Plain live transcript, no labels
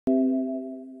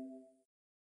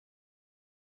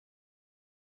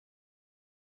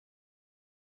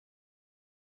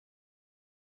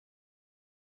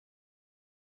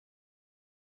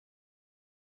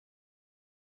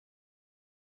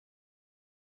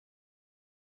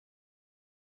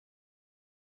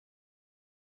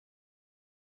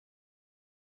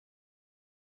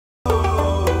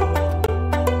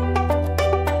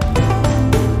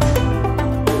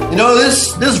know,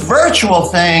 this virtual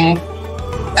thing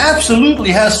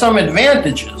absolutely has some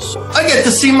advantages. I get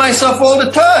to see myself all the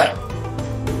time.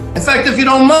 In fact, if you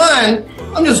don't mind,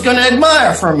 I'm just going to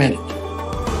admire for a minute.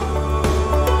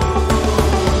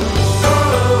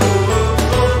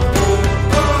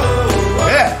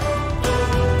 Yeah.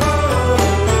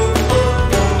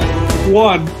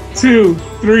 1, 2,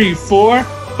 3, 4,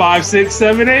 5, 6,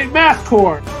 7, 8 math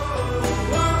chord.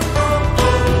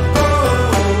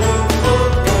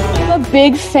 I'm a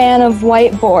big fan of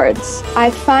whiteboards. I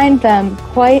find them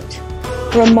quite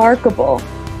remarkable.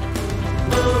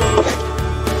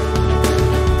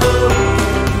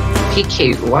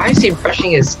 PK, why is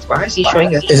he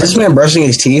showing us? Is this man brushing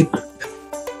his teeth?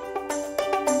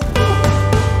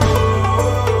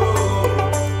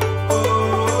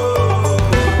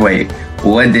 Wait,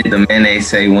 what did the mayonnaise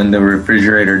say when the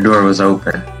refrigerator door was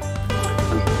open?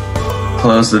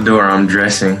 Close the door, I'm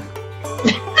dressing.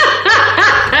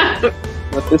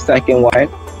 What's the second one?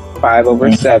 5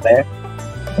 over 7.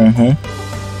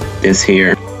 This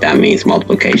here, that means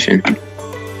multiplication.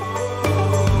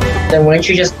 Then wouldn't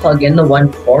you just plug in the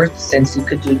 1/4 since you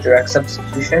could do direct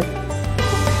substitution?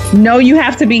 No, you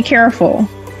have to be careful.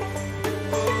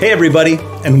 Hey everybody,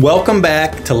 and welcome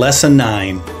back to Lesson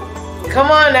 9. Come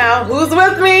on now, who's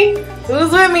with me?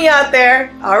 Who's with me out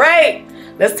there? All right,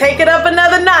 let's take it up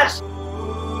another notch.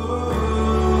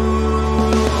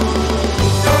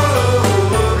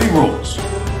 3 rules.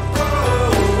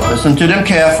 Listen to them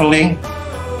carefully.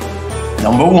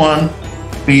 Number 1,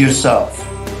 be yourself.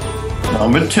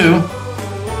 Number 2,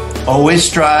 always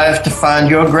strive to find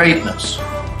your greatness.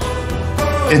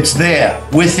 It's there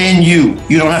within you.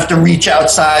 You don't have to reach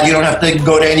outside. You don't have to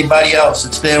go to anybody else.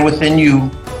 It's there within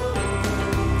you.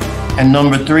 And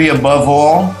number 3, above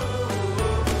all,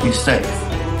 be safe.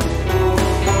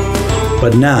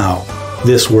 But now,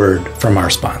 this word from our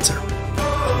sponsor.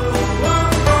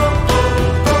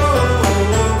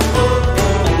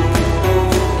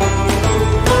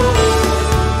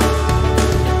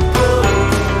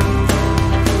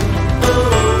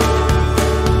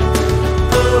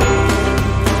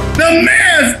 The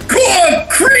math core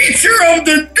creature of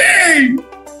the day!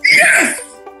 Yes!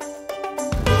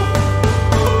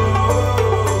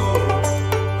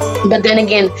 But then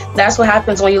again, that's what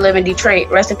happens when you live in Detroit.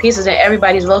 Rest in peace is in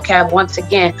everybody's vocab once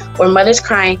again, where mothers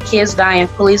crying, kids dying,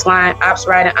 police lying, ops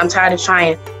riding, I'm tired of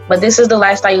trying. But this is the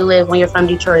lifestyle you live when you're from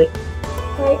Detroit.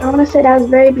 I want to say that was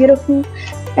very beautiful,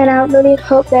 and I really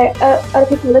hope that other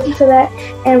people listen to that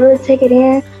and really take it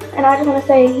in. And I just want to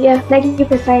say, yeah, thank you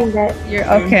for saying that. You're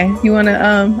okay. You want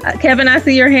to, Kevin, I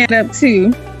see your hand up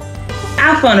too.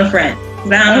 I'll phone a friend. I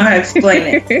don't know how to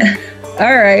explain it.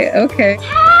 All right, okay.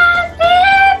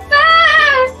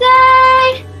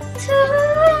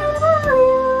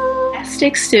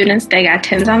 Students, they got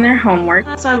 10s on their homework.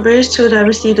 I saw British 2 that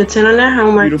received a 10 on their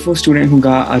homework. Beautiful student who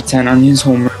got a 10 on his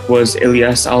homework was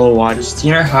Elias Alawad.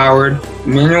 Christina Howard,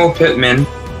 Manuel Pittman,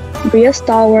 Bria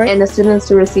Stalwart. And the students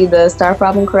who received the star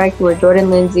problem correct were Jordan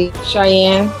Lindsay,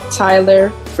 Cheyenne,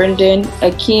 Tyler, Brendan,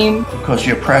 Akeem. Because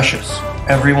you're precious.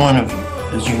 Every one of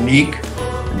you is unique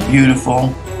and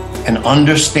beautiful. And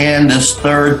understand this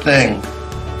third thing.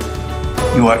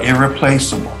 You are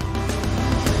irreplaceable.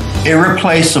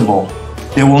 Irreplaceable.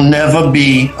 There will never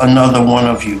be another one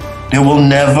of you. There will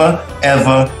never,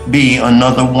 ever be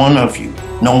another one of you.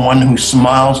 No one who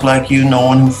smiles like you, no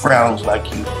one who frowns like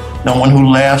you, no one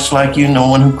who laughs like you, no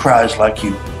one who cries like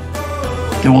you.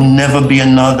 There will never be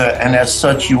another, and as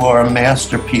such, you are a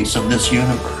masterpiece of this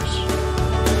universe.